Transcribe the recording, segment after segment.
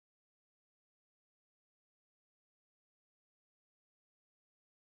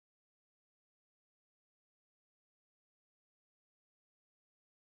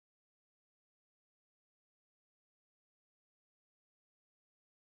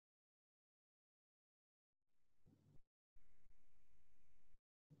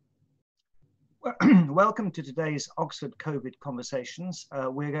Well, welcome to today's Oxford COVID Conversations.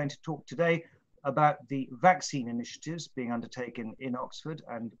 We're going to talk today about the vaccine initiatives being undertaken in Oxford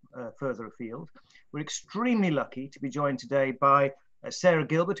and further afield. We're extremely lucky to be joined today by Sarah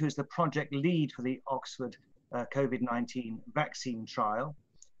Gilbert, who is the project lead for the Oxford COVID-19 vaccine trial.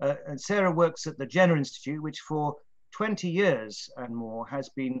 And Sarah works at the Jenner Institute, which for 20 years and more has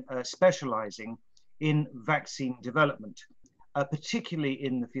been specializing in vaccine development, particularly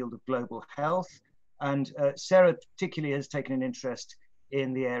in the field of global health. And Sarah particularly has taken an interest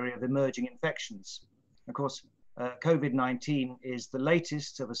in the area of emerging infections. Of course, COVID-19 is the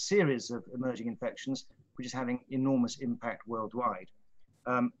latest of a series of emerging infections, which is having enormous impact worldwide.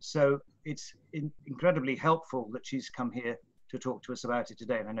 So it's incredibly helpful that she's come here to talk to us about it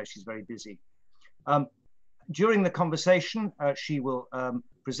today, and I know she's very busy. During the conversation, she will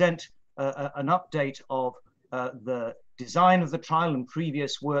present an update of the design of the trial and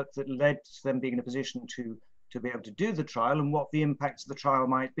previous work that led to them being in a position to be able to do the trial and what the impacts of the trial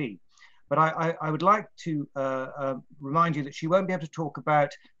might be. But I would like to remind you that she won't be able to talk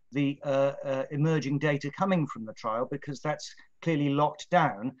about the emerging data coming from the trial, because that's clearly locked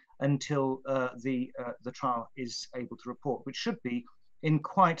down until the trial is able to report, which should be in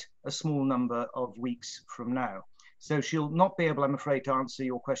quite a small number of weeks from now. So she'll not be able, I'm afraid, to answer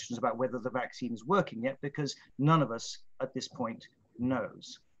your questions about whether the vaccine is working yet, because none of us at this point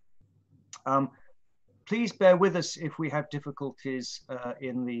knows. Please bear with us if we have difficulties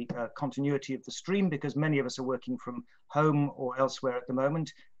in the continuity of the stream, because many of us are working from home or elsewhere at the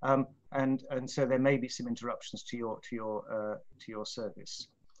moment, and so there may be some interruptions to your service.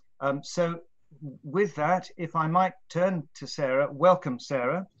 So with that, if I might turn to Sarah. Welcome,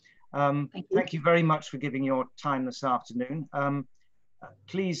 Sarah. Thank you very much for giving your time this afternoon.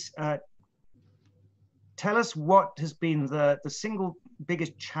 Please tell us what has been the single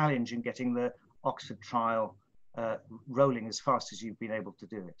biggest challenge in getting the Oxford trial rolling as fast as you've been able to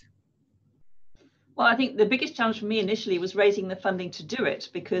do it. Well, I think the biggest challenge for me initially was raising the funding to do it,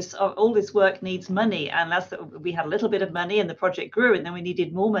 because all this work needs money, and we had a little bit of money and the project grew, and then we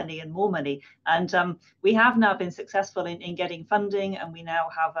needed more money and more money. And we have now been successful in getting funding, and we now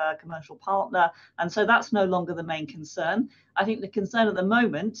have a commercial partner. And so that's no longer the main concern. I think the concern at the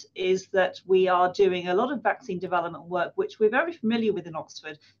moment is that we are doing a lot of vaccine development work, which we're very familiar with in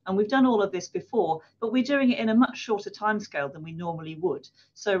Oxford, and we've done all of this before, but we're doing it in a much shorter timescale than we normally would.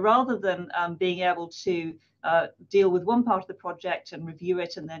 So rather than being able to deal with one part of the project and review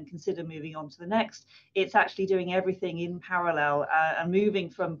it and then consider moving on to the next, it's actually doing everything in parallel and moving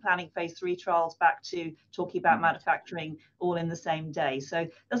from planning phase 3 trials back to talking about manufacturing all in the same day. So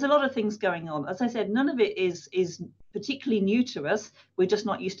there's a lot of things going on. As I said, none of it is particularly new to us. We're just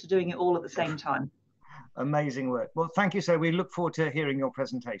not used to doing it all at the same time. Amazing work. Well, thank you, sir. We look forward to hearing your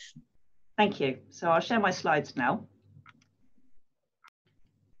presentation. Thank you. So I'll share my slides now.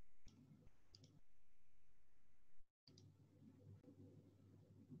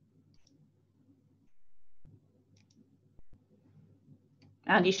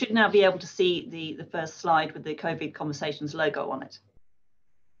 And you should now be able to see the first slide with the COVID Conversations logo on it.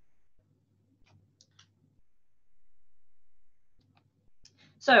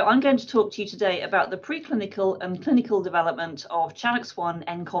 So I'm going to talk to you today about the preclinical and clinical development of ChAdOx1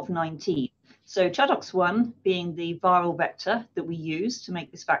 nCoV-19. So ChAdOx1 being the viral vector that we use to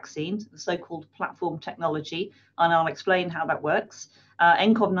make this vaccine, the so-called platform technology, and I'll explain how that works.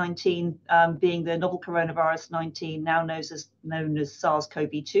 nCoV-19 being the novel coronavirus 19, now known as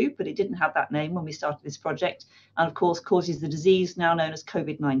SARS-CoV-2, but it didn't have that name when we started this project, and of course causes the disease now known as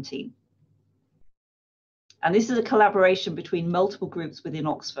COVID-19. And this is a collaboration between multiple groups within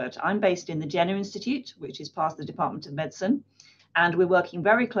Oxford. I'm based in the Jenner Institute, which is part of the Department of Medicine. And we're working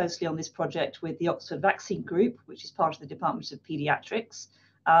very closely on this project with the Oxford Vaccine Group, which is part of the Department of Paediatrics.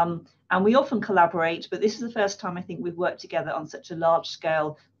 And we often collaborate, but this is the first time I think we've worked together on such a large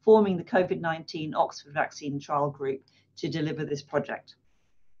scale, forming the COVID-19 Oxford Vaccine Trial Group to deliver this project.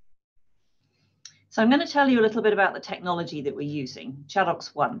 So I'm going to tell you a little bit about the technology that we're using,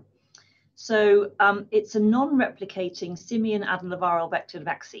 ChAdOx1. So it's a non-replicating simian adenoviral vector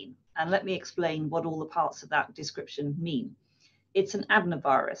vaccine. And let me explain what all the parts of that description mean. It's an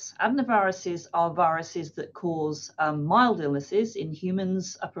adenovirus. Adenoviruses are viruses that cause mild illnesses in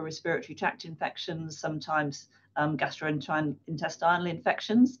humans, upper respiratory tract infections, sometimes gastrointestinal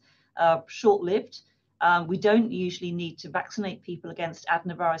infections, short-lived. We don't usually need to vaccinate people against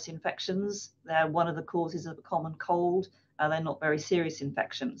adenovirus infections. They're one of the causes of a common cold. They're not very serious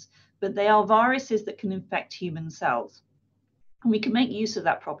infections, but they are viruses that can infect human cells. And we can make use of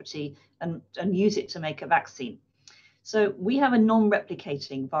that property and use it to make a vaccine. So we have a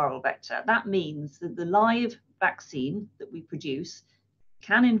non-replicating viral vector. That means that the live vaccine that we produce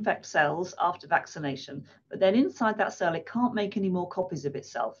can infect cells after vaccination, but then inside that cell, it can't make any more copies of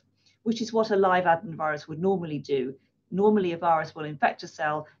itself, which is what a live adenovirus would normally do. Normally, a virus will infect a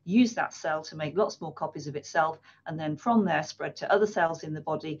cell, use that cell to make lots more copies of itself, and then from there spread to other cells in the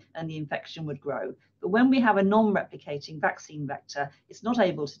body, and the infection would grow. But when we have a non-replicating vaccine vector, it's not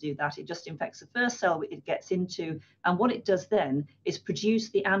able to do that. It just infects the first cell it gets into, and what it does then is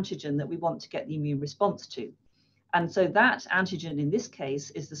produce the antigen that we want to get the immune response to. And so that antigen in this case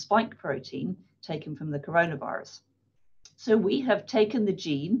is the spike protein taken from the coronavirus. So we have taken the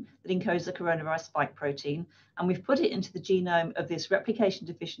gene that encodes the coronavirus spike protein, and we've put it into the genome of this replication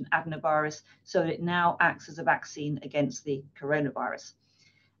deficient adenovirus so that it now acts as a vaccine against the coronavirus.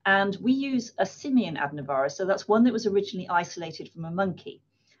 And we use a simian adenovirus, so that's one that was originally isolated from a monkey.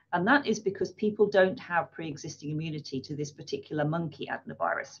 And that is because people don't have pre-existing immunity to this particular monkey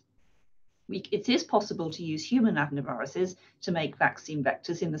adenovirus. It is possible to use human adenoviruses to make vaccine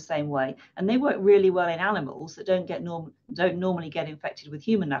vectors in the same way, and they work really well in animals that don't normally get infected with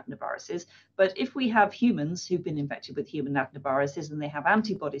human adenoviruses. But if we have humans who've been infected with human adenoviruses and they have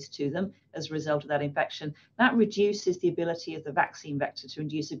antibodies to them as a result of that infection, that reduces the ability of the vaccine vector to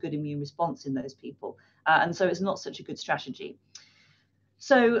induce a good immune response in those people, and so it's not such a good strategy.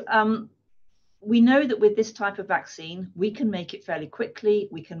 So we know that with this type of vaccine, we can make it fairly quickly.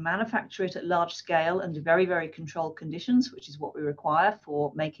 We can manufacture it at large scale under very, very controlled conditions, which is what we require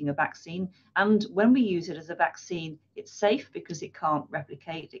for making a vaccine. And when we use it as a vaccine, it's safe because it can't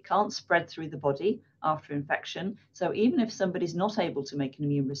replicate, it can't spread through the body after infection. So even if somebody's not able to make an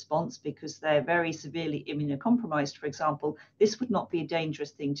immune response because they're very severely immunocompromised, for example, this would not be a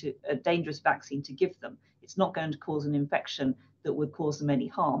dangerous vaccine to give them. It's not going to cause an infection that would cause them any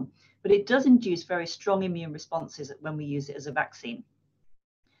harm. But it does induce very strong immune responses when we use it as a vaccine.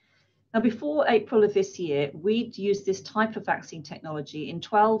 Now, before April of this year, we'd used this type of vaccine technology in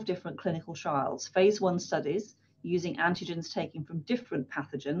 12 different clinical trials, phase 1 studies, using antigens taken from different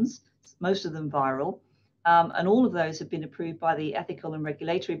pathogens, most of them viral, and all of those have been approved by the ethical and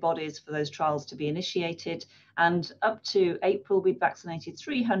regulatory bodies for those trials to be initiated. And up to April, we'd vaccinated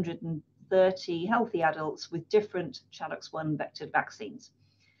 330 healthy adults with different ChAdOx1 vectored vaccines.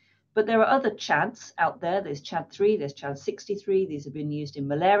 But there are other ChAds out there. There's ChAd3, there's ChAd63. These have been used in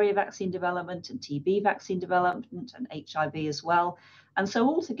malaria vaccine development and TB vaccine development and HIV as well. And so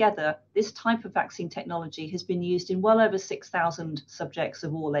altogether, this type of vaccine technology has been used in well over 6,000 subjects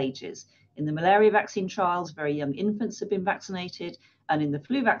of all ages. In the malaria vaccine trials, very young infants have been vaccinated. And in the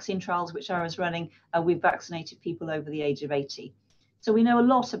flu vaccine trials, which I was running, we've vaccinated people over the age of 80. So we know a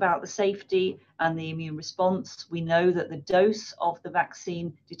lot about the safety and the immune response. We know that the dose of the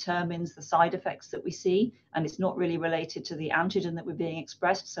vaccine determines the side effects that we see, and it's not really related to the antigen that we're being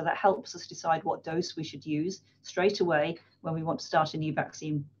expressed. So that helps us decide what dose we should use straight away when we want to start a new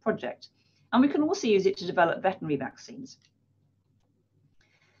vaccine project. And we can also use it to develop veterinary vaccines.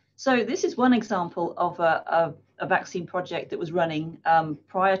 So this is one example of a vaccine project that was running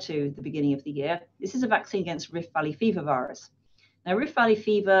prior to the beginning of the year. This is a vaccine against Rift Valley fever virus. Now, Rift Valley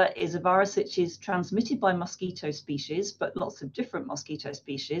fever is a virus which is transmitted by mosquito species, but lots of different mosquito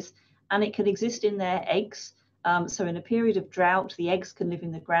species, and it can exist in their eggs. So in a period of drought, the eggs can live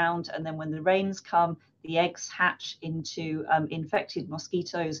in the ground, and then when the rains come, the eggs hatch into infected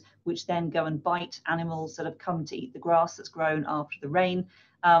mosquitoes, which then go and bite animals that have come to eat the grass that's grown after the rain.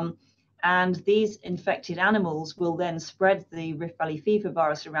 And these infected animals will then spread the Rift Valley fever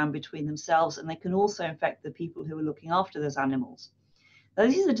virus around between themselves, and they can also infect the people who are looking after those animals. Now,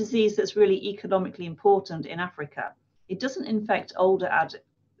 this is a disease that's really economically important in Africa. It doesn't affect older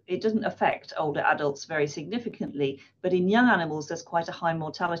adults very significantly, but in young animals, there's quite a high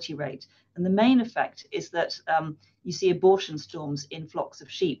mortality rate. And the main effect is that you see abortion storms in flocks of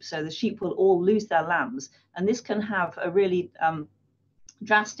sheep. So the sheep will all lose their lambs, and this can have a really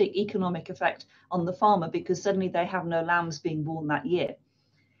drastic economic effect on the farmer because suddenly they have no lambs being born that year.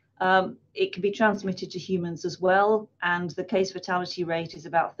 It can be transmitted to humans as well, and the case fatality rate is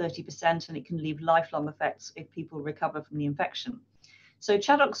about 30%, and it can leave lifelong effects if people recover from the infection. So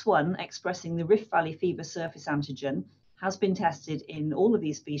ChAdOx1, expressing the Rift Valley fever surface antigen, has been tested in all of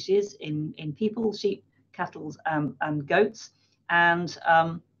these species, in people, sheep, cattle, and goats. And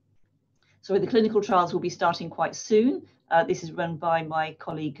so the clinical trials will be starting quite soon. This is run by my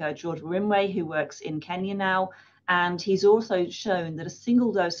colleague, George Warimwe, who works in Kenya now. And he's also shown that a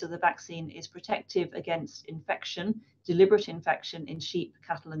single dose of the vaccine is protective against infection, deliberate infection in sheep,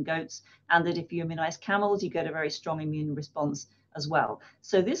 cattle, and goats. And that if you immunize camels, you get a very strong immune response as well.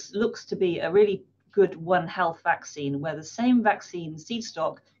 So this looks to be a really good One Health vaccine, where the same vaccine seed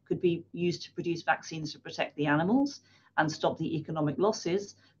stock could be used to produce vaccines to protect the animals and stop the economic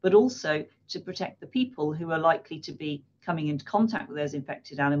losses, but also to protect the people who are likely to be coming into contact with those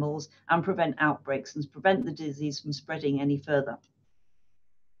infected animals and prevent outbreaks and prevent the disease from spreading any further.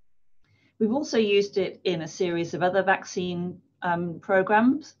 We've also used it in a series of other vaccine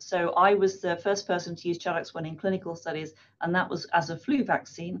programs. So I was the first person to use Charax-1 in clinical studies, and that was as a flu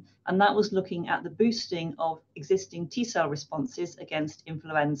vaccine, and that was looking at the boosting of existing T-cell responses against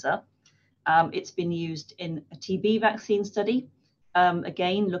influenza. It's been used in a TB vaccine study,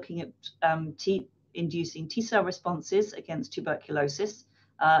 again looking at inducing T-cell responses against tuberculosis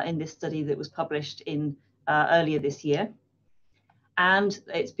in this study that was published in earlier this year. And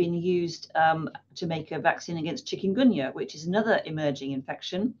it's been used to make a vaccine against chikungunya, which is another emerging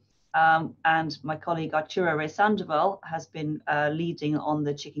infection. And my colleague Arturo Rey-Sandoval has been leading on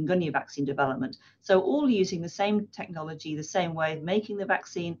the chikungunya vaccine development. So all using the same technology, the same way of making the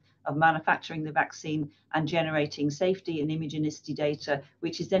vaccine, of manufacturing the vaccine, and generating safety and immunogenicity data,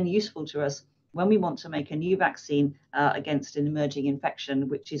 which is then useful to us when we want to make a new vaccine against an emerging infection,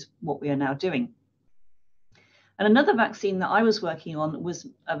 which is what we are now doing. And another vaccine that I was working on was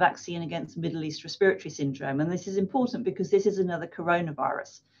a vaccine against Middle East respiratory syndrome. And this is important because this is another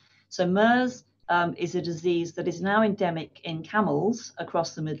coronavirus. So MERS is a disease that is now endemic in camels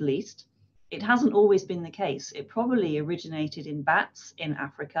across the Middle East. It hasn't always been the case. It probably originated in bats in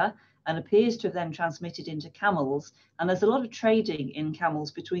Africa and appears to have then transmitted into camels. And there's a lot of trading in camels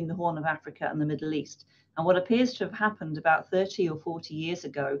between the Horn of Africa and the Middle East. And what appears to have happened about 30 or 40 years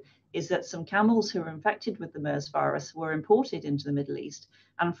ago is that some camels who were infected with the MERS virus were imported into the Middle East.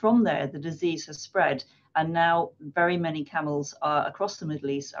 And from there, the disease has spread. And now very many camels across the Middle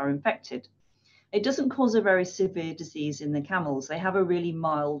East are infected. It doesn't cause a very severe disease in the camels. They have a really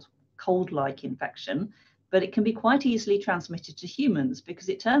mild cold-like infection, but it can be quite easily transmitted to humans because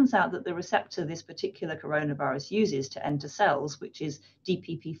it turns out that the receptor this particular coronavirus uses to enter cells, which is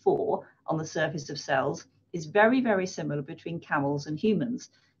DPP4 on the surface of cells, is very, very similar between camels and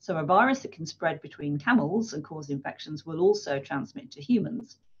humans. So a virus that can spread between camels and cause infections will also transmit to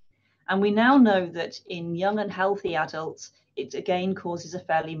humans. And we now know that in young and healthy adults, it again causes a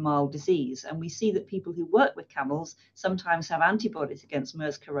fairly mild disease. And we see that people who work with camels sometimes have antibodies against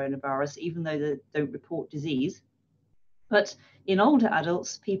MERS coronavirus, even though they don't report disease. But in older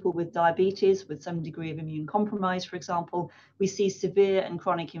adults, people with diabetes, with some degree of immune compromise, for example, we see severe and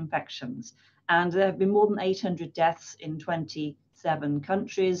chronic infections. And there have been more than 800 deaths in 27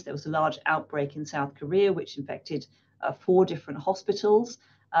 countries. There was a large outbreak in South Korea, which infected 4 different hospitals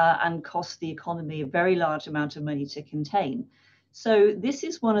and cost the economy a very large amount of money to contain. So this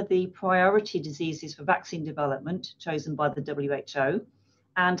is one of the priority diseases for vaccine development chosen by the WHO.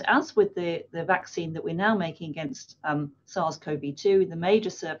 And as with the vaccine that we're now making against SARS-CoV-2, the major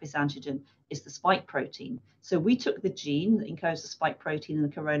surface antigen is the spike protein. So we took the gene that encodes the spike protein in the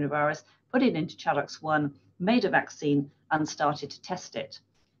coronavirus, put it into Charax-1, made a vaccine, and started to test it.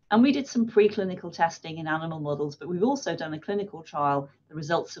 And we did some preclinical testing in animal models, but we've also done a clinical trial, the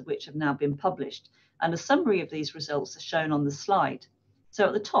results of which have now been published. And a summary of these results are shown on the slide. So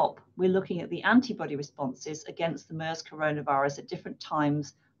at the top, we're looking at the antibody responses against the MERS coronavirus at different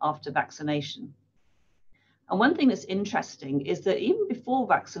times after vaccination. And one thing that's interesting is that even before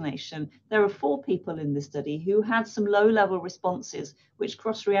vaccination, there were 4 people in this study who had some low-level responses which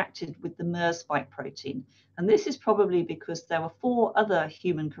cross-reacted with the MERS spike protein. And this is probably because there were 4 other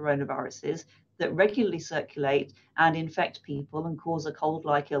human coronaviruses that regularly circulate and infect people and cause a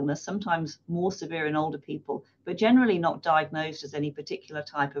cold-like illness, sometimes more severe in older people, but generally not diagnosed as any particular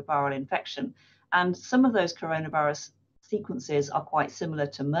type of viral infection. And some of those coronavirus sequences are quite similar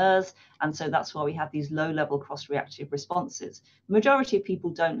to MERS, and so that's why we have these low-level cross-reactive responses. The majority of people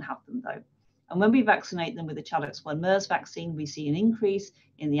don't have them, though. And when we vaccinate them with the Charax-1 MERS vaccine, we see an increase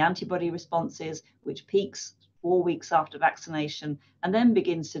in the antibody responses, which peaks 4 weeks after vaccination and then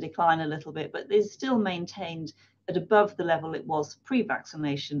begins to decline a little bit, but is still maintained at above the level it was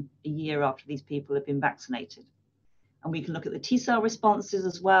pre-vaccination a year after these people have been vaccinated. And we can look at the T-cell responses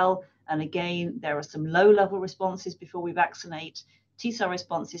as well. And again, there are some low-level responses before we vaccinate. T-cell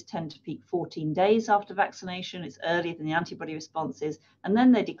responses tend to peak 14 days after vaccination. It's earlier than the antibody responses, and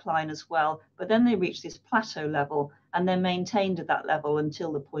then they decline as well. But then they reach this plateau level and they're maintained at that level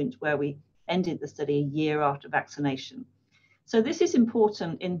until the point where we ended the study a year after vaccination. So this is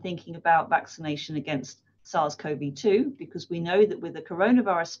important in thinking about vaccination against SARS-CoV-2, because we know that with the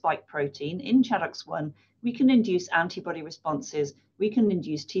coronavirus spike protein in Charax-1, we can induce antibody responses, we can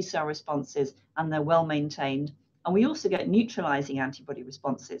induce T-cell responses, and they're well maintained. And we also get neutralizing antibody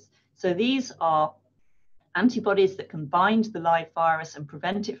responses. So these are antibodies that can bind the live virus and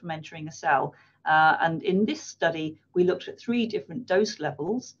prevent it from entering a cell. And in this study, we looked at 3 different dose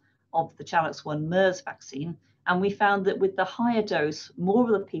levels of the Challux-1 MERS vaccine, and we found that with the higher dose, more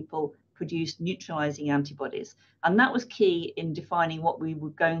of the people produced neutralizing antibodies. And that was key in defining what we were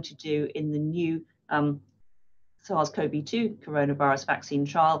going to do in the new SARS-CoV-2 coronavirus vaccine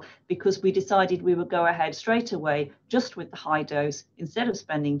trial, because we decided we would go ahead straight away just with the high dose instead of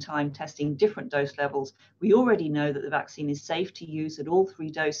spending time testing different dose levels. We already know that the vaccine is safe to use at all 3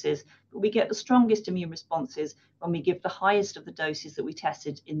 doses, but we get the strongest immune responses when we give the highest of the doses that we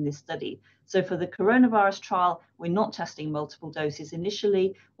tested in this study. So for the coronavirus trial, we're not testing multiple doses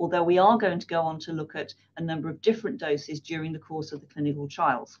initially, although we are going to go on to look at a number of different doses during the course of the clinical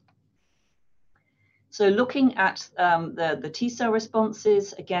trials. So looking at the T cell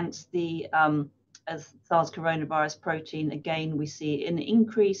responses against the SARS coronavirus protein, again, we see an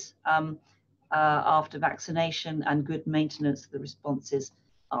increase after vaccination and good maintenance of the responses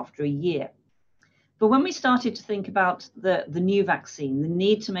after a year. But when we started to think about the new vaccine, the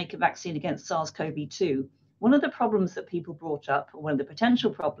need to make a vaccine against SARS-CoV-2, one of the problems that people brought up, or one of the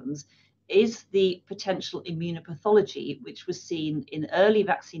potential problems, is the potential immunopathology, which was seen in early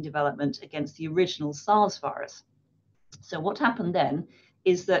vaccine development against the original SARS virus. So what happened then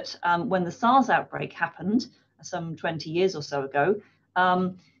is that when the SARS outbreak happened some 20 years or so ago,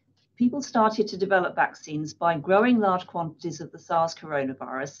 people started to develop vaccines by growing large quantities of the SARS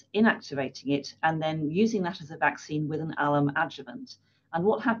coronavirus, inactivating it, and then using that as a vaccine with an alum adjuvant. And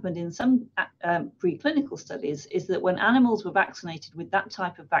what happened in some preclinical studies is that when animals were vaccinated with that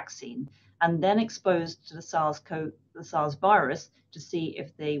type of vaccine and then exposed to the SARS virus to see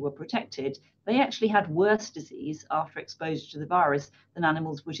if they were protected, they actually had worse disease after exposure to the virus than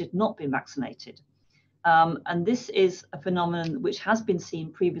animals which had not been vaccinated. And this is a phenomenon which has been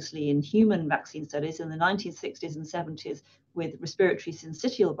seen previously in human vaccine studies in the 1960s and 70s with respiratory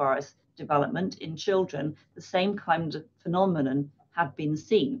syncytial virus development in children. The same kind of phenomenon had been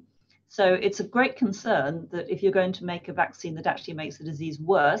seen. So it's a great concern that if you're going to make a vaccine that actually makes the disease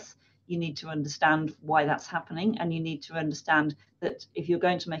worse, you need to understand why that's happening, and you need to understand that if you're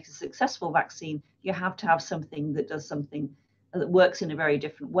going to make a successful vaccine, you have to have something that does something that works in a very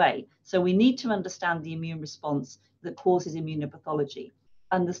different way. So we need to understand the immune response that causes immunopathology.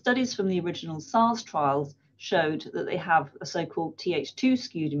 And the studies from the original SARS trials showed that they have a so-called Th2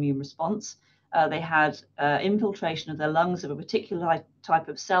 skewed immune response. They had infiltration of their lungs of a particular type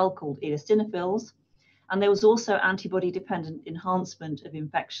of cell called eosinophils. And there was also antibody-dependent enhancement of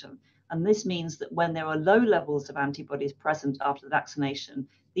infection. And this means that when there are low levels of antibodies present after the vaccination,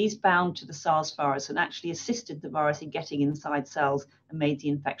 these bound to the SARS virus and actually assisted the virus in getting inside cells and made the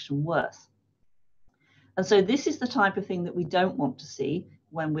infection worse. And so this is the type of thing that we don't want to see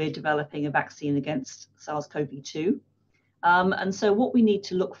when we're developing a vaccine against SARS-CoV-2. And so what we need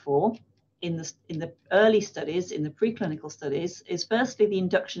to look for in the early studies, in the preclinical studies, is firstly the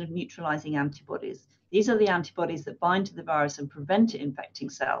induction of neutralizing antibodies. These are the antibodies that bind to the virus and prevent it infecting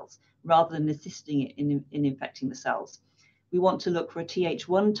cells, rather than assisting it in infecting the cells. We want to look for a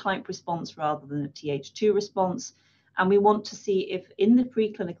Th1 type response rather than a Th2 response. And we want to see if in the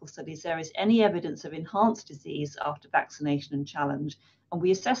preclinical studies there is any evidence of enhanced disease after vaccination and challenge. And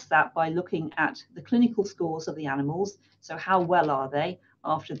we assess that by looking at the clinical scores of the animals. So how well are they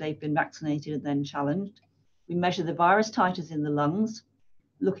after they've been vaccinated and then challenged? We measure the virus titers in the lungs,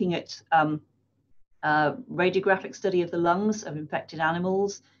 looking at radiographic study of the lungs of infected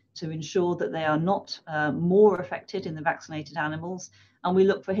animals to ensure that they are not more affected in the vaccinated animals. And we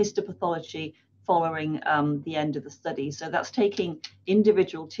look for histopathology following the end of the study. So that's taking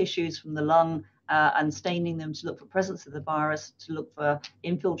individual tissues from the lung and staining them to look for presence of the virus, to look for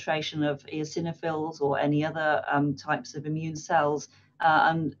infiltration of eosinophils or any other types of immune cells,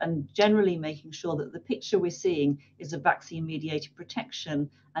 and generally making sure that the picture we're seeing is a vaccine-mediated protection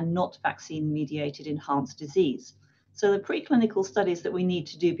and not vaccine-mediated enhanced disease. So the preclinical studies that we need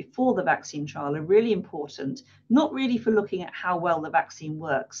to do before the vaccine trial are really important, not really for looking at how well the vaccine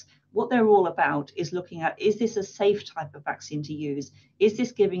works. What they're all about is looking at, is this a safe type of vaccine to use? Is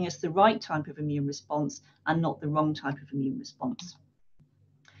this giving us the right type of immune response and not the wrong type of immune response?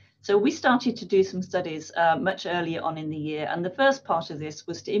 So we started to do some studies much earlier on in the year. And the first part of this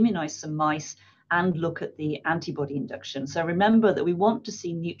was to immunize some mice and look at the antibody induction. So remember that we want to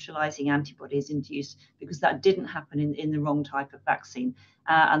see neutralizing antibodies induced because that didn't happen in the wrong type of vaccine.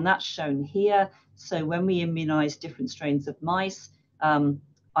 And that's shown here. So when we immunize different strains of mice,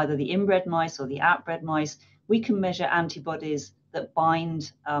 either the inbred mice or the outbred mice, we can measure antibodies that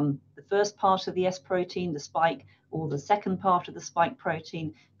bind the first part of the S protein, the spike, or the second part of the spike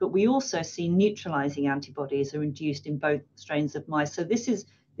protein, but we also see neutralizing antibodies are induced in both strains of mice. So this is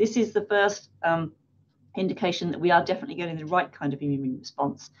the first indication that we are definitely getting the right kind of immune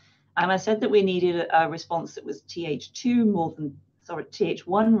response. And I said that we needed a response that was Th1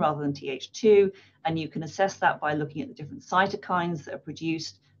 rather than Th2, and you can assess that by looking at the different cytokines that are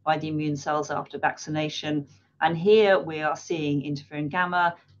produced by the immune cells after vaccination. And here we are seeing interferon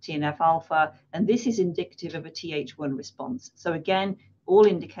gamma, TNF alpha, and this is indicative of a Th1 response. So again, all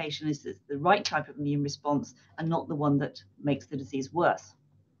indication is that it's the right type of immune response and not the one that makes the disease worse.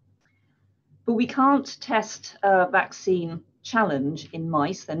 But we can't test a vaccine challenge in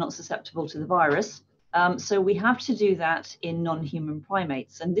mice. They're not susceptible to the virus. So we have to do that in non-human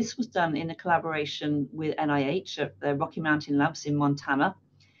primates. And this was done in a collaboration with NIH at the Rocky Mountain Labs in Montana.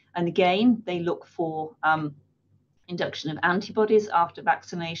 And again, they look for induction of antibodies after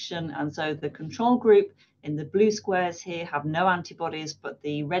vaccination. And so the control group in the blue squares here have no antibodies, but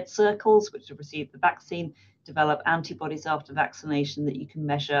the red circles, which have received the vaccine, develop antibodies after vaccination that you can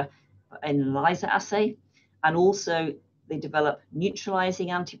measure in an ELISA assay. And also they develop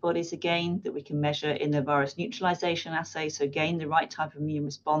neutralizing antibodies again that we can measure in the virus neutralization assay. So again, the right type of immune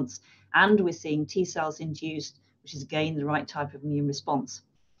response. And we're seeing T cells induced, which is again the right type of immune response.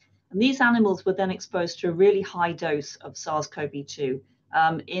 And these animals were then exposed to a really high dose of SARS-CoV-2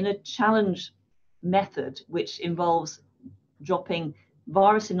 in a challenge method, which involves dropping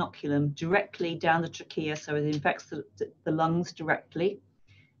virus inoculum directly down the trachea, so it infects the lungs directly.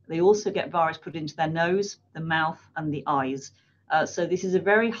 They also get virus put into their nose, the mouth, and the eyes. So this is a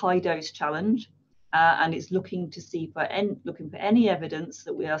very high dose challenge, and it's looking for any evidence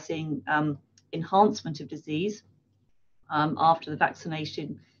that we are seeing enhancement of disease after the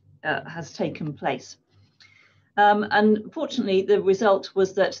vaccination has taken place. And fortunately, the result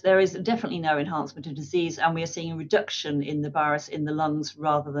was that there is definitely no enhancement of disease, and we are seeing a reduction in the virus in the lungs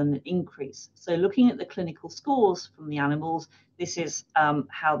rather than an increase. So looking at the clinical scores from the animals, this is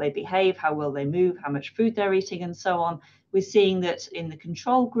how they behave, how well they move, how much food they're eating, and so on. We're seeing that in the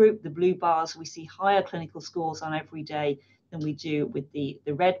control group, the blue bars, we see higher clinical scores on every day than we do with the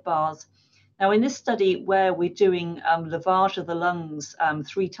red bars. Now, in this study where we're doing lavage of the lungs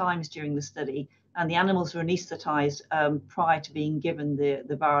 3 times during the study, and the animals were anesthetized prior to being given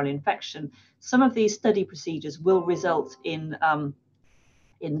the viral infection, some of these study procedures will result in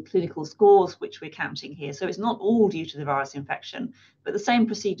clinical scores, which we're counting here. So it's not all due to the virus infection, but the same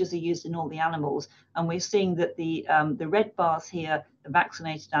procedures are used in all the animals. And we're seeing that the red bars here, the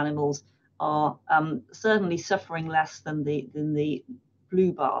vaccinated animals, are certainly suffering less than the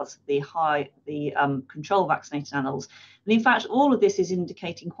blue bars, the control vaccinated animals. And in fact, all of this is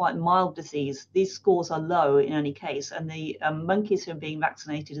indicating quite mild disease. These scores are low in any case, and the monkeys who are being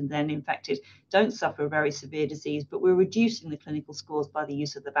vaccinated and then infected don't suffer very severe disease, but we're reducing the clinical scores by the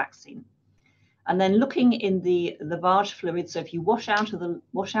use of the vaccine. And then looking in the lavage fluid, so if you wash out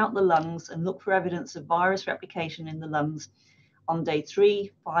the lungs and look for evidence of virus replication in the lungs on day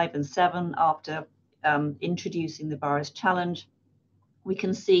 3, 5, and 7 after introducing the virus challenge, we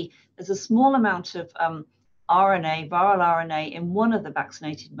can see there's a small amount of RNA, viral RNA, in one of the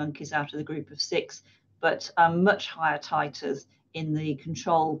vaccinated monkeys out of the group of 6, but much higher titers in the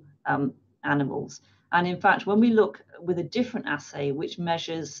control animals. And in fact, when we look with a different assay, which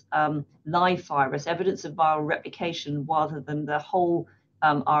measures live virus, evidence of viral replication rather than the whole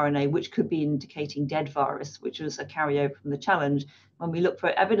RNA, which could be indicating dead virus, which was a carryover from the challenge, when we look for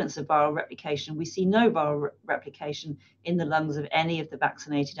evidence of viral replication, we see no viral replication in the lungs of any of the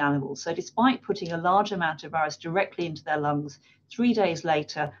vaccinated animals. So despite putting a large amount of virus directly into their lungs, 3 days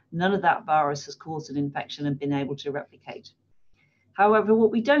later, none of that virus has caused an infection and been able to replicate. However,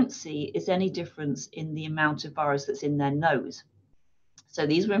 what we don't see is any difference in the amount of virus that's in their nose. So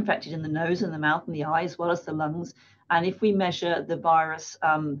these were infected in the nose and the mouth and the eye, as well as the lungs. And if we measure the virus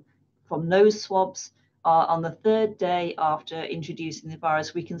from nose swabs on the 3rd day after introducing the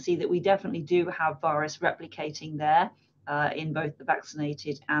virus, we can see that we definitely do have virus replicating there in both the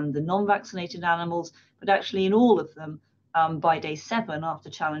vaccinated and the non-vaccinated animals, but actually in all of them by day 7 after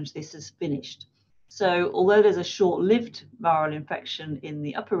challenge, this is finished. So although there's a short-lived viral infection in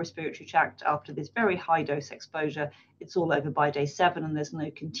the upper respiratory tract after this very high dose exposure, it's all over by day 7, and there's no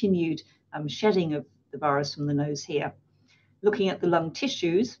continued shedding of the virus from the nose here. Looking at the lung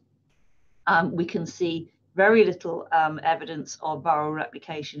tissues, we can see very little evidence of viral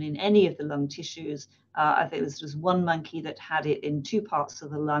replication in any of the lung tissues. I think there's just one monkey that had it in 2 parts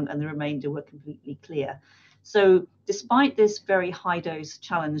of the lung, and the remainder were completely clear. So despite this very high dose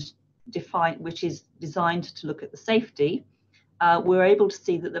challenge which is designed to look at the safety, we're able to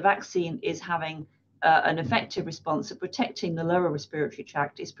see that the vaccine is having an effective response at protecting the lower respiratory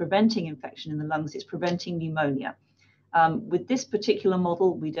tract. It's preventing infection in the lungs. It's preventing pneumonia. With this particular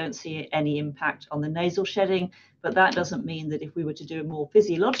model, we don't see any impact on the nasal shedding, but that doesn't mean that if we were to do a more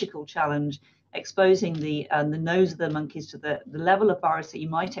physiological challenge, exposing the nose of the monkeys to the level of virus that you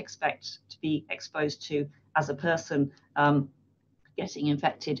might expect to be exposed to as a person getting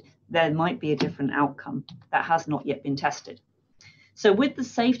infected, there might be a different outcome. That has not yet been tested. So with the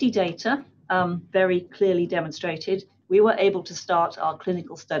safety data very clearly demonstrated, we were able to start our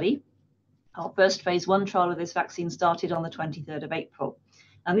clinical study. Our first phase 1 trial of this vaccine started on the 23rd of April.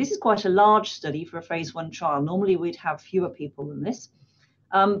 And this is quite a large study for a phase 1 trial. Normally we'd have fewer people than this.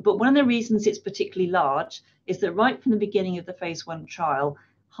 But one of the reasons it's particularly large is that right from the beginning of the phase 1 trial,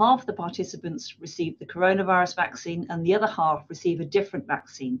 half the participants received the coronavirus vaccine and the other half receive a different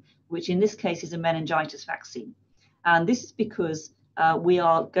vaccine, which in this case is a meningitis vaccine. And this is because we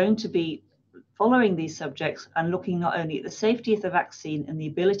are going to be following these subjects and looking not only at the safety of the vaccine and the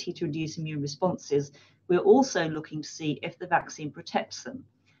ability to induce immune responses, we're also looking to see if the vaccine protects them.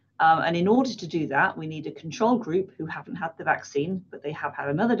 And in order to do that, we need a control group who haven't had the vaccine, but they have had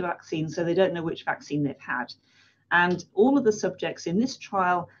another vaccine, so they don't know which vaccine they've had. And all of the subjects in this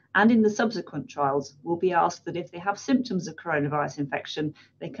trial and in the subsequent trials will be asked that if they have symptoms of coronavirus infection,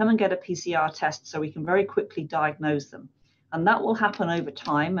 they come and get a PCR test so we can very quickly diagnose them. And that will happen over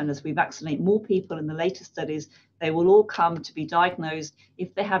time. And as we vaccinate more people in the later studies, they will all come to be diagnosed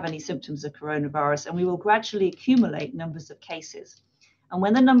if they have any symptoms of coronavirus, and we will gradually accumulate numbers of cases. And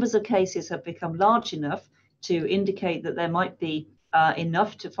when the numbers of cases have become large enough to indicate that there might be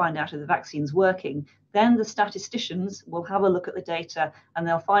enough to find out if the vaccine's working, then the statisticians will have a look at the data and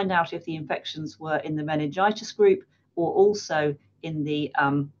they'll find out if the infections were in the meningitis group or also in the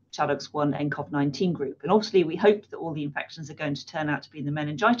ChAdOx1 nCoV-19 group. And obviously we hope that all the infections are going to turn out to be in the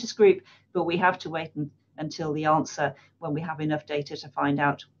meningitis group, but we have to wait until the answer when we have enough data to find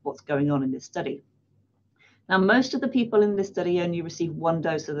out what's going on in this study. Now, most of the people in this study only receive 1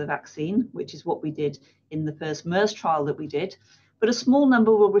 dose of the vaccine, which is what we did in the first MERS trial that we did, but a small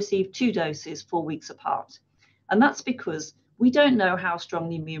number will receive 2 doses 4 weeks apart. And that's because we don't know how strong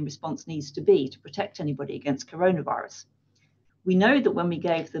the immune response needs to be to protect anybody against coronavirus. We know that when we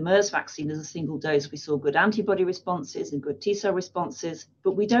gave the MERS vaccine as a single dose, we saw good antibody responses and good T-cell responses,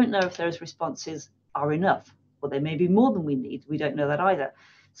 but we don't know if those responses are enough, or they may be more than we need. We don't know that either.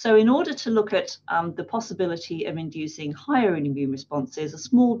 So in order to look at the possibility of inducing higher immune responses, a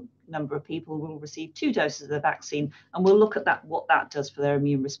small number of people will receive 2 doses of the vaccine, and we'll look at what that does for their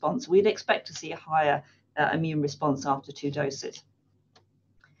immune response. We'd expect to see a higher immune response after 2 doses.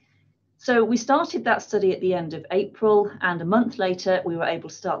 So we started that study at the end of April, and a month later, we were able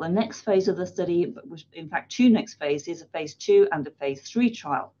to start the next phase of the study, which in fact 2 next phases, a phase 2 and a phase 3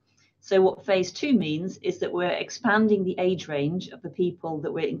 trial. So what phase 2 means is that we're expanding the age range of the people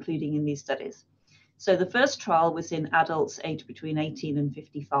that we're including in these studies. So the first trial was in adults aged between 18 and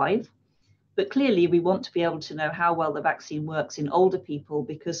 55. But clearly, we want to be able to know how well the vaccine works in older people,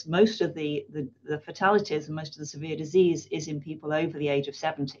 because most of the fatalities and most of the severe disease is in people over the age of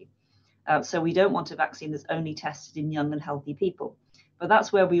 70. So we don't want a vaccine that's only tested in young and healthy people. But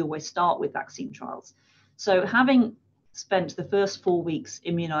that's where we always start with vaccine trials. So having spent the first 4 weeks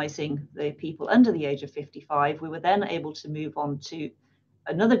immunizing the people under the age of 55, we were then able to move on to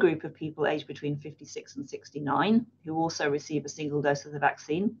another group of people aged between 56 and 69 who also receive a single dose of the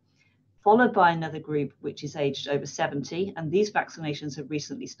vaccine, followed by another group which is aged over 70, and these vaccinations have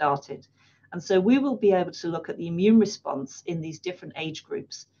recently started. And so we will be able to look at the immune response in these different age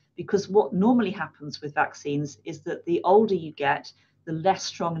groups, because what normally happens with vaccines is that the older you get, the less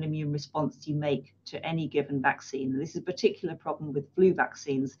strong an immune response you make to any given vaccine. This is a particular problem with flu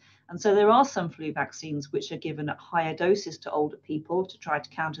vaccines. And so there are some flu vaccines which are given at higher doses to older people to try to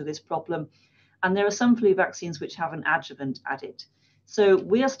counter this problem. And there are some flu vaccines which have an adjuvant added. So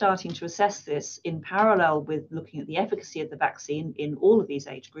we are starting to assess this in parallel with looking at the efficacy of the vaccine in all of these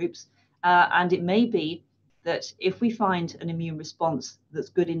age groups. And it may be that if we find an immune response that's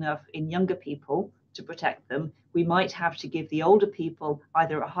good enough in younger people to protect them, we might have to give the older people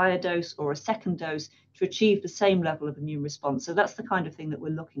either a higher dose or a second dose to achieve the same level of immune response. So that's the kind of thing that we're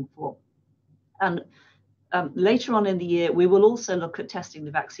looking for. And later on in the year, we will also look at testing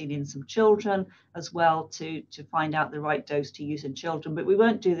the vaccine in some children as well to find out the right dose to use in children. But we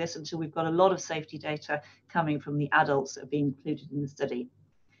won't do this until we've got a lot of safety data coming from the adults that are being included in the study.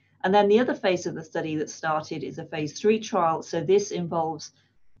 And then the other phase of the study that started is a phase 3 trial. So this involves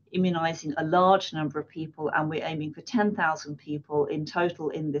immunizing a large number of people, and we're aiming for 10,000 people in total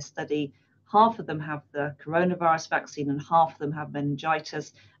in this study, half of them have the coronavirus vaccine and half of them have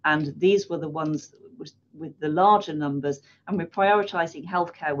meningitis. And these were the ones with the larger numbers. And we're prioritizing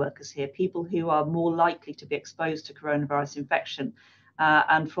healthcare workers here, people who are more likely to be exposed to coronavirus infection.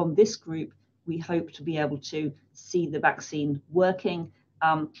 And from this group, we hope to be able to see the vaccine working.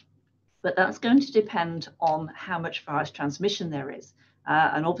 But that's going to depend on how much virus transmission there is.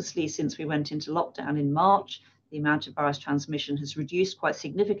 And obviously, since we went into lockdown in March, the amount of virus transmission has reduced quite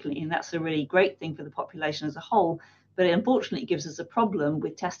significantly, and that's a really great thing for the population as a whole. But it unfortunately gives us a problem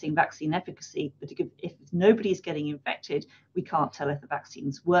with testing vaccine efficacy. But if nobody is getting infected, we can't tell if the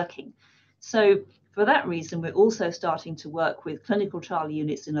vaccine's working. So for that reason, we're also starting to work with clinical trial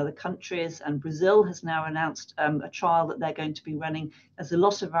units in other countries, and Brazil has now announced a trial that they're going to be running. There's a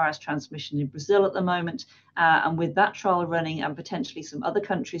lot of virus transmission in Brazil at the moment, and with that trial running and potentially some other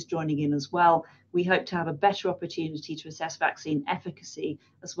countries joining in as well, we hope to have a better opportunity to assess vaccine efficacy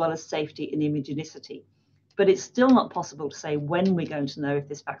as well as safety and immunogenicity. But it's still not possible to say when we're going to know if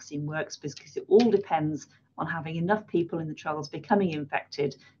this vaccine works, because it all depends on having enough people in the trials becoming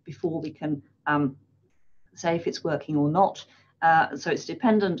infected before we can say if it's working or not. So it's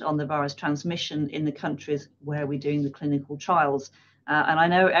dependent on the virus transmission in the countries where we're doing the clinical trials. And I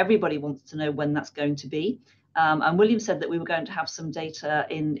know everybody wants to know when that's going to be. And William said that we were going to have some data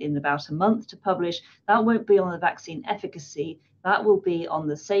in about a month to publish. That won't be on the vaccine efficacy. That will be on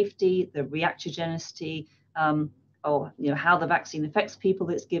the safety, the reactogenicity, or how the vaccine affects people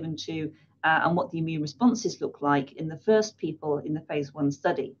that it's given to, and what the immune responses look like in the first people in the phase 1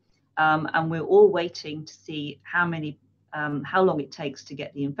 study. And we're all waiting to see how long it takes to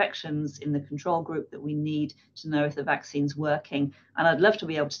get the infections in the control group that we need to know if the vaccine's working. And I'd love to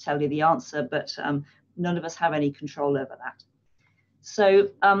be able to tell you the answer, but none of us have any control over that. So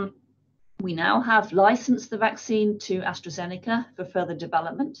we now have licensed the vaccine to AstraZeneca for further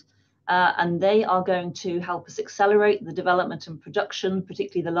development. And they are going to help us accelerate the development and production,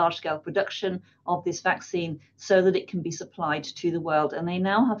 particularly the large-scale production of this vaccine, so that it can be supplied to the world. And they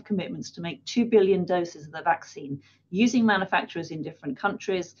now have commitments to make 2 billion doses of the vaccine using manufacturers in different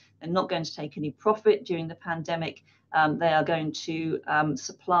countries. They're not going to take any profit during the pandemic. They are going to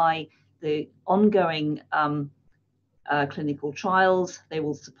supply the ongoing clinical trials. They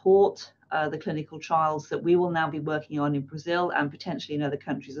will support the clinical trials that we will now be working on in Brazil and potentially in other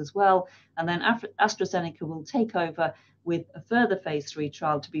countries as well. And then AstraZeneca will take over with a further phase 3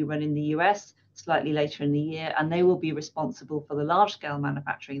 trial to be run in the US slightly later in the year. And they will be responsible for the large scale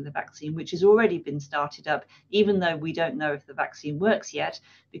manufacturing of the vaccine, which has already been started up, even though we don't know if the vaccine works yet,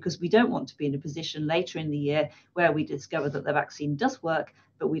 because we don't want to be in a position later in the year where we discover that the vaccine does work,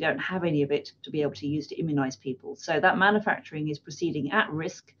 but we don't have any of it to be able to use to immunize people. So that manufacturing is proceeding at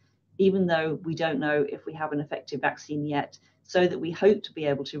risk, even though we don't know if we have an effective vaccine yet, so that we hope to be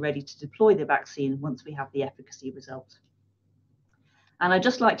able to ready to deploy the vaccine once we have the efficacy result. And I'd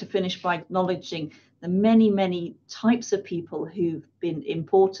just like to finish by acknowledging the many, many types of people who've been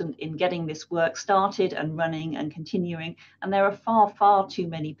important in getting this work started and running and continuing. And there are far, far too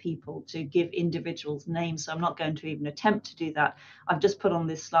many people to give individuals names, so I'm not going to even attempt to do that. I've just put on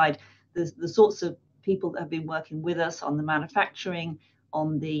this slide the sorts of people that have been working with us on the manufacturing,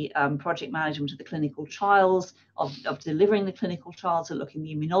 on the project management of the clinical trials, of delivering the clinical trials, of looking at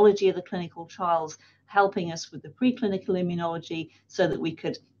the immunology of the clinical trials, helping us with the preclinical immunology so that we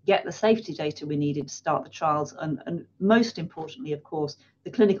could get the safety data we needed to start the trials. And most importantly, of course,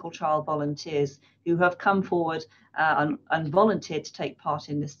 the clinical trial volunteers who have come forward and volunteered to take part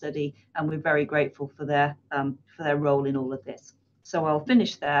in this study. And we're very grateful for their role in all of this. So I'll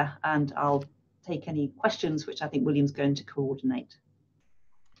finish there and I'll take any questions, which I think William's going to coordinate.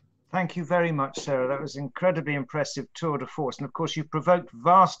 Thank you very much, Sarah. That was an incredibly impressive tour de force, and of course you've provoked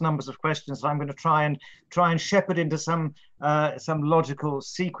vast numbers of questions that I'm going to try and shepherd into some logical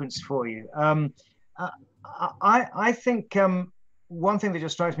sequence for you. I think one thing that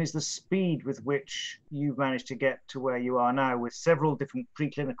just strikes me is the speed with which you've managed to get to where you are now, with several different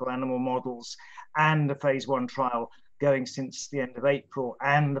preclinical animal models and the phase 1 trial going since the end of April,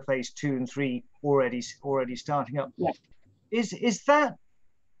 and the phase 2 and 3 already starting up. Yeah.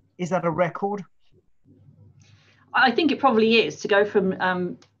 Is that a record? I think it probably is. To go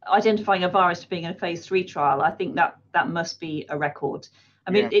from identifying a virus to being in a phase 3 trial, I think that must be a record.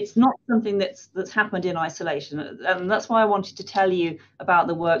 I mean, It's not something that's happened in isolation. And that's why I wanted to tell you about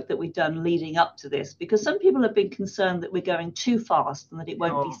the work that we've done leading up to this, because some people have been concerned that we're going too fast and that it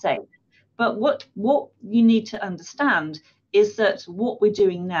won't be safe. But what you need to understand is that what we're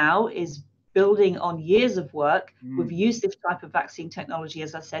doing now is building on years of work. We've used this type of vaccine technology,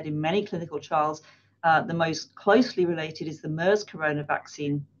 as I said, in many clinical trials. The most closely related is the MERS corona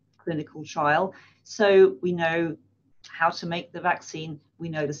vaccine, clinical trial. So we know how to make the vaccine, we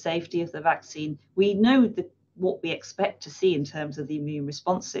know the safety of the vaccine, we know what we expect to see in terms of the immune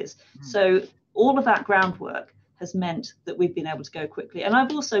responses. So all of that groundwork has meant that we've been able to go quickly. And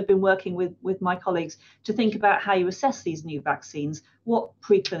I've also been working with my colleagues to think about how you assess these new vaccines. What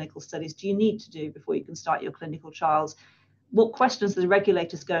preclinical studies do you need to do before you can start your clinical trials? What questions are the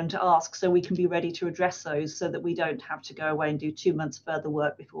regulators going to ask, so we can be ready to address those, so that we don't have to go away and do 2 months further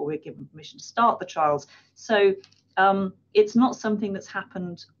work before we're given permission to start the trials. So it's not something that's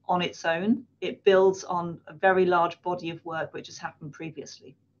happened on its own. It builds on a very large body of work which has happened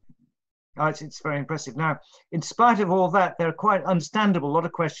previously. Oh, it's very impressive. Now, in spite of all that, there are quite understandable a lot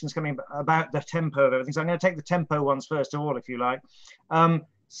of questions coming about the tempo of everything. So I'm going to take the tempo ones first of all, if you like.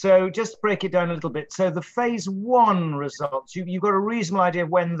 So just break it down a little bit. So the phase 1 results, you've got a reasonable idea of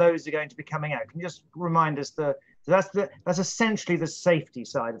when those are going to be coming out. Can you just remind us that's essentially the safety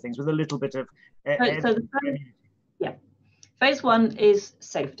side of things with a little bit of Phase 1 is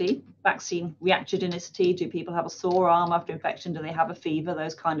safety, vaccine reactogenicity. Do people have a sore arm after infection? Do they have a fever?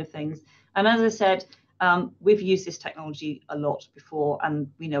 Those kind of things. And as I said, we've used this technology a lot before, and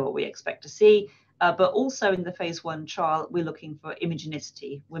we know what we expect to see. But also in the phase 1 trial, we're looking for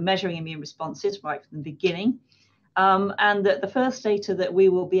immunogenicity. We're measuring immune responses right from the beginning. And the first data that we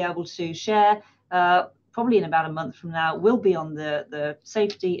will be able to share, probably in about a month from now, will be on the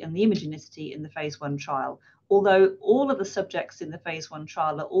safety and the immunogenicity in the phase 1 trial. Although all of the subjects in the phase 1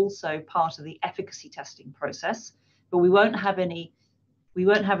 trial are also part of the efficacy testing process, but we won't have any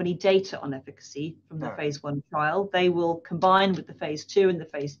data on efficacy from the phase 1 trial. They will combine with the phase 2 and the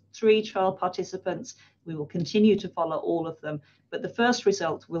phase 3 trial participants. We will continue to follow all of them, but the first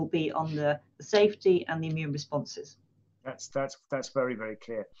result will be on the safety and the immune responses. That's very, very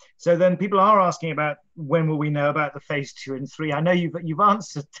clear. So then people are asking about when will we know about the phase 2 and 3. I know you've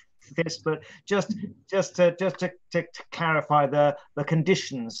answered this, but just to clarify the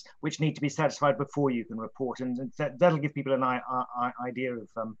conditions which need to be satisfied before you can report, and that'll give people an idea of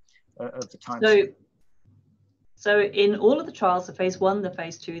the time. So in all of the trials, the phase 1, the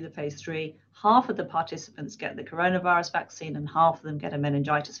phase 2, the phase 3, half of the participants get the coronavirus vaccine and half of them get a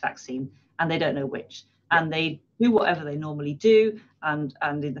meningitis vaccine, and they don't know which. And they do whatever they normally do. And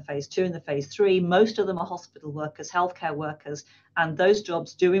in the phase 2 and the phase 3, most of them are hospital workers, healthcare workers, and those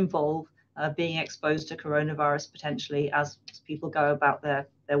jobs do involve being exposed to coronavirus potentially as people go about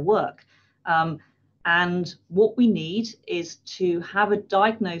their work. And what we need is to have a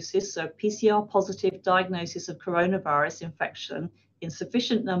diagnosis, so PCR positive diagnosis of coronavirus infection in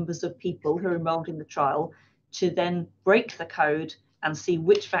sufficient numbers of people who are enrolled in the trial to then break the code and see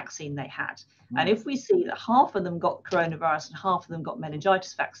which vaccine they had. And if we see that half of them got coronavirus and half of them got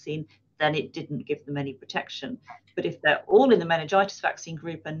meningitis vaccine, then it didn't give them any protection. But if they're all in the meningitis vaccine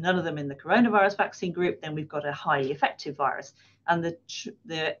group and none of them in the coronavirus vaccine group, then we've got a highly effective virus. And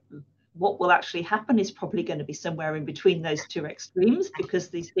what will actually happen is probably going to be somewhere in between those two extremes, because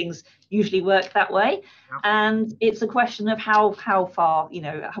these things usually work that way. And it's a question of how far,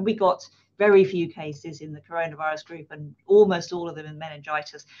 have we got very few cases in the coronavirus group and almost all of them in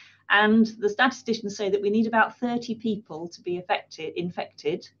meningitis. And the statisticians say that we need about 30 people to be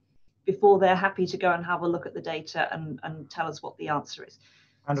infected before they're happy to go and have a look at the data and tell us what the answer is.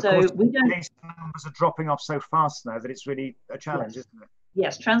 And of course, the case numbers are dropping off so fast now that it's really a challenge, isn't it?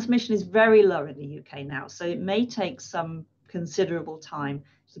 Yes, transmission is very low in the UK now, so it may take some considerable time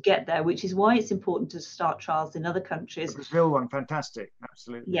to get there, which is why it's important to start trials in other countries. The Brazil one, fantastic,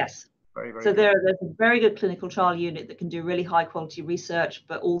 absolutely. Yes. Very, very so there's a very good clinical trial unit that can do really high quality research,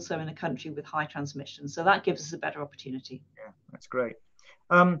 but also in a country with high transmission. So that gives us a better opportunity. Yeah, that's great.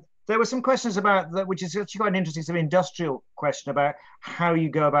 There were some questions about that, which is actually quite an interesting sort of industrial question about how you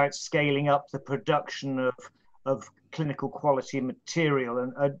go about scaling up the production of clinical quality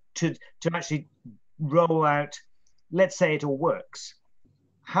material and to actually roll out. Let's say it all works.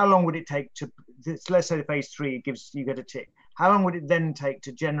 How long would it take to? Let's say the phase 3 you get a tick. How long would it then take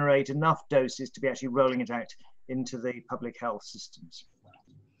to generate enough doses to be actually rolling it out into the public health systems?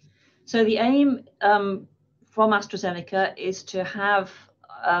 So the aim from AstraZeneca is to have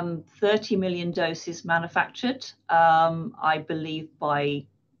 30 million doses manufactured, I believe by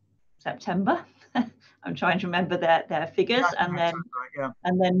September. I'm trying to remember their figures, and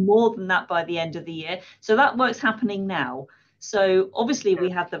then more than that by the end of the year. So that work's happening now. So obviously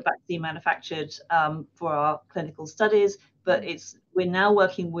we have the vaccine manufactured for our clinical studies, but we're now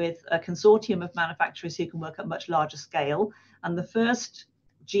working with a consortium of manufacturers who can work at much larger scale. And the first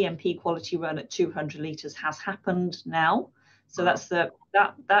GMP quality run at 200 litres has happened now. So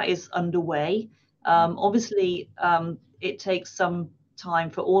that is underway. Obviously, it takes some time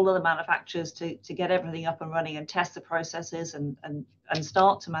for all of the manufacturers to get everything up and running and test the processes and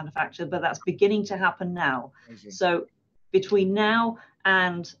start to manufacture, but that's beginning to happen now. Amazing. So between now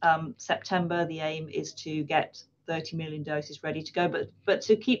and September, the aim is to get 30 million doses ready to go, but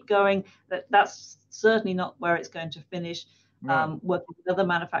to keep going, that's certainly not where it's going to finish. No. Working with other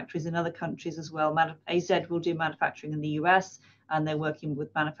manufacturers in other countries as well. AZ will do manufacturing in the US, and they're working with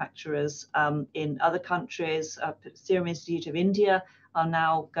manufacturers in other countries. Serum Institute of India are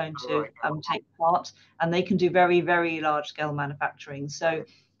now going to take part, and they can do very, very large scale manufacturing. So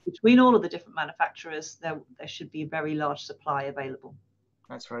between all of the different manufacturers, there should be a very large supply available.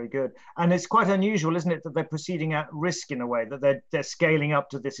 That's very good. And it's quite unusual, isn't it, that they're proceeding at risk in a way, that they're scaling up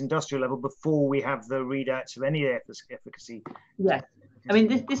to this industrial level before we have the readouts of any efficacy. Yes. I mean,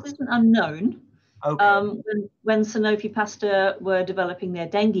 this isn't unknown. Okay. When Sanofi Pasteur were developing their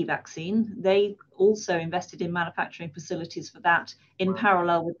dengue vaccine, they also invested in manufacturing facilities for that in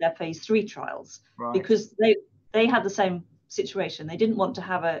parallel with their phase 3 trials, because they had the same situation. They didn't want to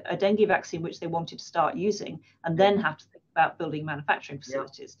have a dengue vaccine which they wanted to start using and then have to think about building manufacturing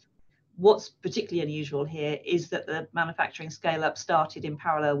facilities. What's particularly unusual here is that the manufacturing scale up started in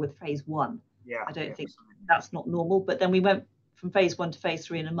parallel with phase 1. I don't think that's not normal, but then we went from phase 1 to phase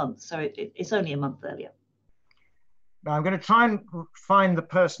 3 in a month, so it's only a month earlier. Now I'm going to try and find the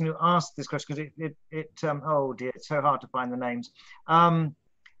person who asked this question, because oh dear, it's so hard to find the names.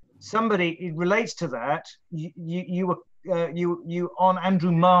 Somebody, it relates to that. You were on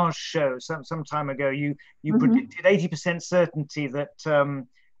Andrew Marr's show some time ago. You predicted 80% certainty that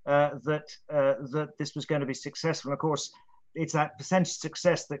that this was going to be successful. And of course, it's that percentage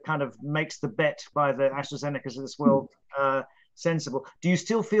success that kind of makes the bet by the AstraZenecas of this world sensible. Do you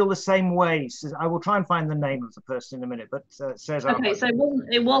still feel the same way? I will try and find the name of the person in a minute, but says okay. So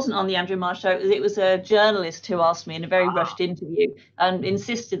it wasn't on the Andrew Marr show. It was a journalist who asked me in a very rushed interview and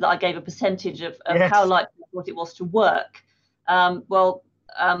insisted that I gave a percentage of how likely I thought it was to work. And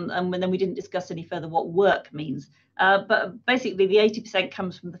then we didn't discuss any further what work means. But basically, the 80%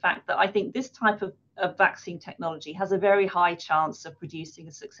 comes from the fact that I think this type of vaccine technology has a very high chance of producing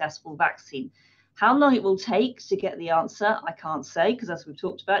a successful vaccine. How long it will take to get the answer, I can't say, because as we've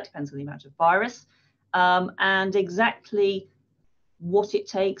talked about, it depends on the amount of virus and exactly what it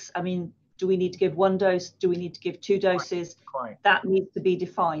takes. I mean, do we need to give 1 dose? Do we need to give 2 doses? That needs to be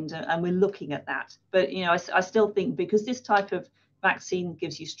defined, and we're looking at that. But, I still think because this type of vaccine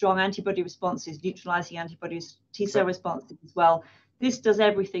gives you strong antibody responses, neutralizing antibodies, T-cell responses as well, this does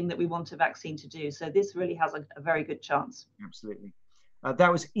everything that we want a vaccine to do. So this really has a very good chance. Absolutely.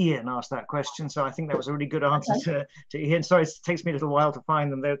 That was Ian asked that question, so I think that was a really good answer to Ian. Sorry, it takes me a little while to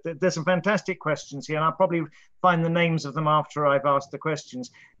find them. There's some fantastic questions here, and I'll probably find the names of them after I've asked the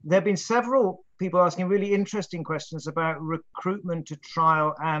questions. There have been several people asking really interesting questions about recruitment to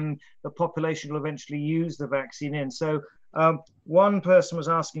trial and the population will eventually use the vaccine in. So one person was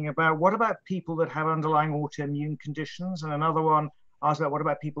asking about, what about people that have underlying autoimmune conditions? And another one asked about, what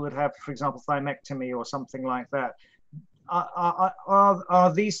about people that have, for example, thymectomy or something like that?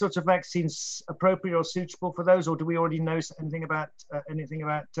 Are these sorts of vaccines appropriate or suitable for those, or do we already know anything about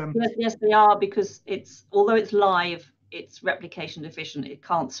Yes, they are, because although it's live, it's replication deficient. It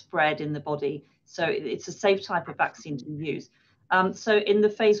can't spread in the body, so it's a safe type of vaccine to use. So in the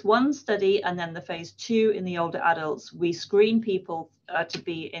phase 1 study and then the phase 2 in the older adults, we screen people to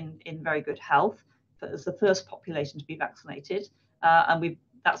be in very good health as the first population to be vaccinated, and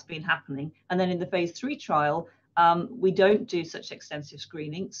that's been happening. And then in the phase 3 trial, we don't do such extensive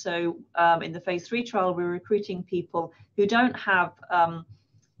screening. So in the phase 3 trial, we're recruiting people who don't have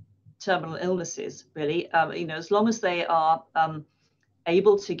terminal illnesses, really. As long as they are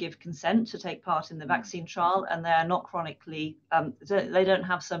able to give consent to take part in the vaccine trial and they are not chronically, they don't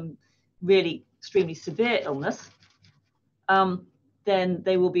have some really extremely severe illness, then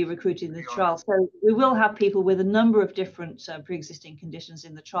they will be recruited in the trial. So we will have people with a number of different pre-existing conditions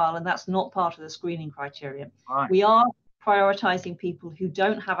in the trial, and that's not part of the screening criteria. Right. We are prioritizing people who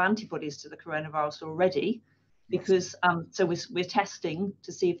don't have antibodies to the coronavirus already, because so we're testing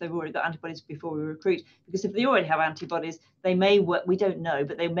to see if they've already got antibodies before we recruit, because if they already have antibodies, they may, we don't know,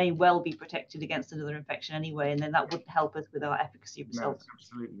 but they may well be protected against another infection anyway, and then that would help us with our efficacy results.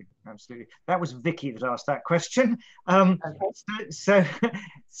 No, absolutely. That was Vicky that asked that question. Then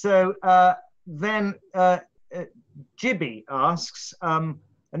Gibby asks an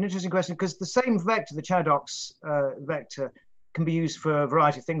interesting question, because the same vector, the Chowdox vector, can be used for a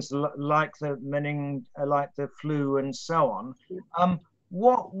variety of things like the like the flu and so on.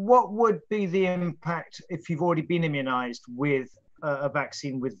 What would be the impact if you've already been immunized with a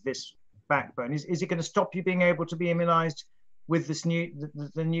vaccine with this backbone? Is it going to stop you being able to be immunized with this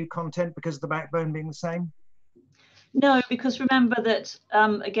the new content because of the backbone being the same? No, because remember that,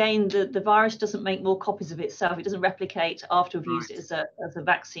 again, the virus doesn't make more copies of itself. It doesn't replicate after we've used it as a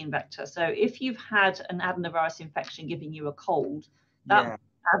vaccine vector. So if you've had an adenovirus infection giving you a cold, that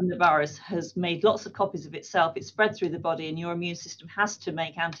adenovirus has made lots of copies of itself. It's spread through the body, and your immune system has to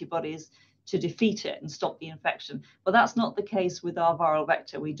make antibodies to defeat it and stop the infection. But that's not the case with our viral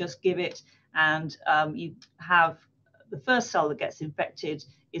vector. We just give it, and you have the first cell that gets infected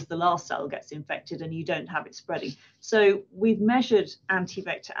is the last cell that gets infected, and you don't have it spreading. So we've measured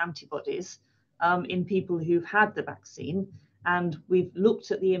anti-vector antibodies in people who've had the vaccine, and we've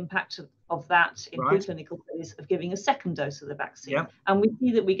looked at the impact of that in preclinical studies of giving a second dose of the vaccine. And we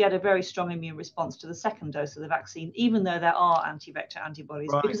see that we get a very strong immune response to the second dose of the vaccine, even though there are anti-vector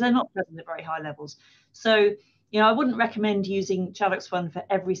antibodies, because they're not present at very high levels. So, you know, I wouldn't recommend using Chalox-1 for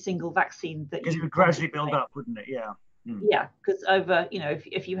every single vaccine that because it would gradually build up, wouldn't it? Yeah, because over, you know,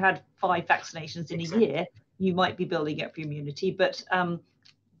 if you had 5 vaccinations in a year, you might be building up your immunity. But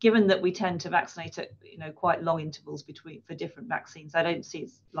given that we tend to vaccinate at, you know, quite long intervals for different vaccines, I don't see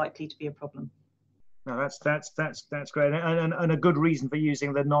it's likely to be a problem. No, that's great, and a good reason for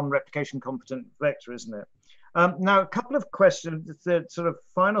using the non-replication competent vector, isn't it? Now, a couple of questions. The sort of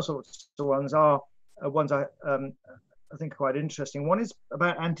final sorts of ones are ones I think are quite interesting. One is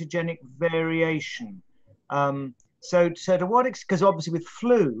about antigenic variation. So to what extent? Because obviously with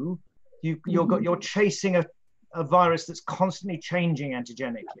flu, you're chasing a virus that's constantly changing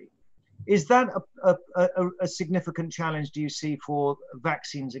antigenically. Is that a significant challenge, do you see, for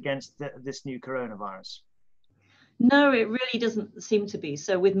vaccines against this new coronavirus? No, it really doesn't seem to be.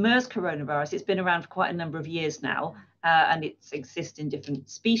 So with MERS coronavirus, it's been around for quite a number of years now, and it exists in different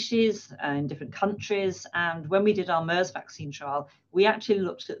species and in different countries. And when we did our MERS vaccine trial, we actually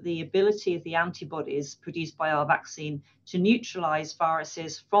looked at the ability of the antibodies produced by our vaccine to neutralize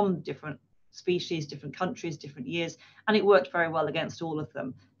viruses from different species, different countries, different years, and it worked very well against all of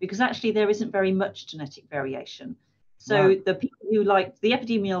them, because actually there isn't very much genetic variation. So the people who, like the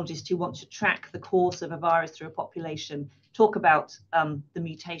epidemiologists who want to track the course of a virus through a population, talk about the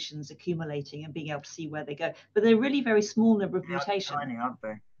mutations accumulating and being able to see where they go. But they're really very small number of mutations. Tiny, aren't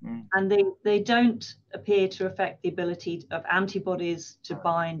they? And they don't appear to affect the ability of antibodies to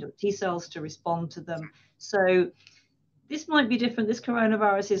bind or T cells to respond to them. So this might be different. This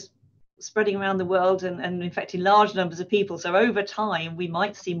coronavirus is spreading around the world and infecting large numbers of people. So over time, we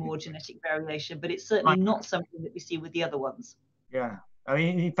might see more genetic variation, but it's certainly not something that we see with the other ones. Yeah, I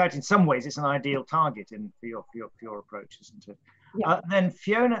mean, in fact, in some ways, it's an ideal target for your approach, isn't it? Then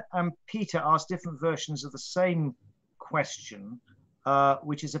Fiona and Peter asked different versions of the same question,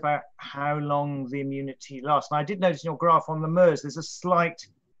 which is about how long the immunity lasts. And I did notice in your graph on the MERS, there's a slight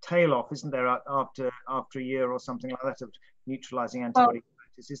tail off, isn't there, after a year or something like that of neutralizing antibody.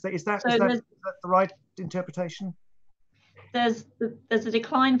 Is that the right interpretation? There's a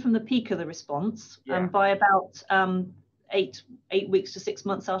decline from the peak of the response, and by about 8 weeks to 6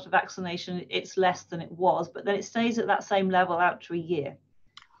 months after vaccination, it's less than it was, but then it stays at that same level out to a year.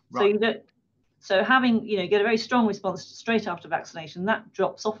 So having, you know, get a very strong response straight after vaccination, that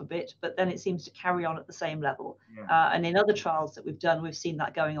drops off a bit, but then it seems to carry on at the same level. And in other trials that we've done, we've seen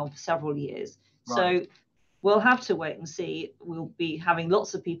that going on for several years. So we'll have to wait and see. We'll be having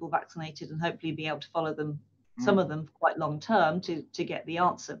lots of people vaccinated and hopefully be able to follow them, some of them quite long term, to get the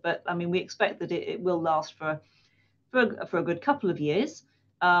answer. But I mean, we expect that it will last for a good couple of years.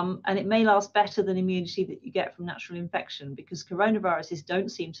 And it may last better than immunity that you get from natural infection, because coronaviruses don't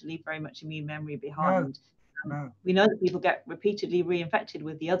seem to leave very much immune memory behind. We know that people get repeatedly reinfected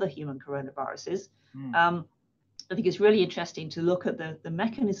with the other human coronaviruses. I think it's really interesting to look at the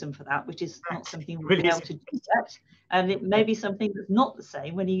mechanism for that, which is not something we've been able to do yet. And it may be something that's not the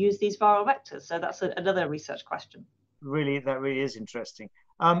same when you use these viral vectors. So that's another research question. That really is interesting.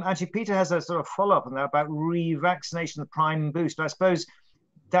 Actually, Peter has a sort of follow-up on that about revaccination, the prime boost. I suppose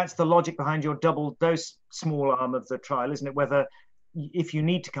that's the logic behind your double dose small arm of the trial, isn't it? Whether if you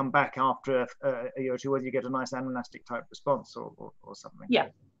need to come back after a year or two, whether you get a nice anamnestic type response or something.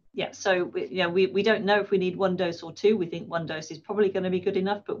 Yeah, so we don't know if we need 1 dose or 2. We think 1 dose is probably going to be good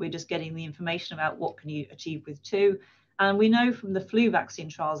enough, but we're just getting the information about what can you achieve with 2. And we know from the flu vaccine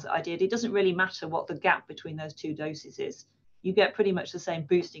trials that I did, it doesn't really matter what the gap between those 2 doses is. You get pretty much the same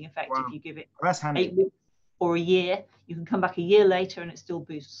boosting effect if you give it 8 weeks or a year. You can come back a year later and it still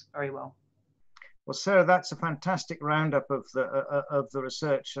boosts very well. Well, Sarah, that's a fantastic roundup of the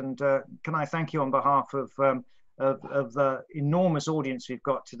research, and can I thank you on behalf of the enormous audience we've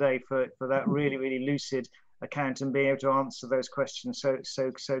got today for that really lucid account and being able to answer those questions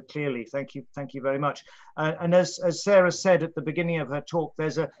so clearly. Thank you very much. And as Sarah said at the beginning of her talk,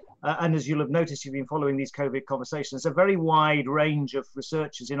 there's and as you'll have noticed, you've been following these COVID conversations, a very wide range of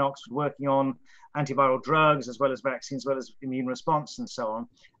researchers in Oxford working on antiviral drugs, as well as vaccines, as well as immune response and so on.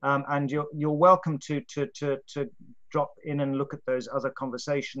 And you're welcome to drop in and look at those other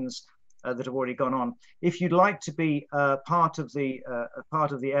conversations that have already gone on. If you'd like to be part of the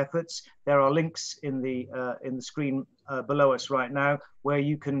efforts, there are links in the screen below us right now where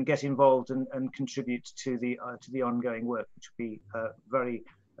you can get involved and contribute to the ongoing work, which will be very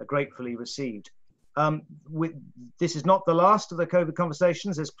gratefully received. This is not the last of the COVID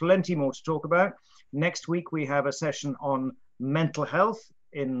conversations. There's plenty more to talk about. Next week we have a session on mental health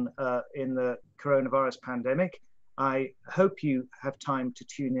in the coronavirus pandemic. I hope you have time to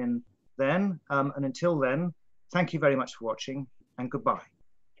tune in then. And until then, thank you very much for watching, and goodbye.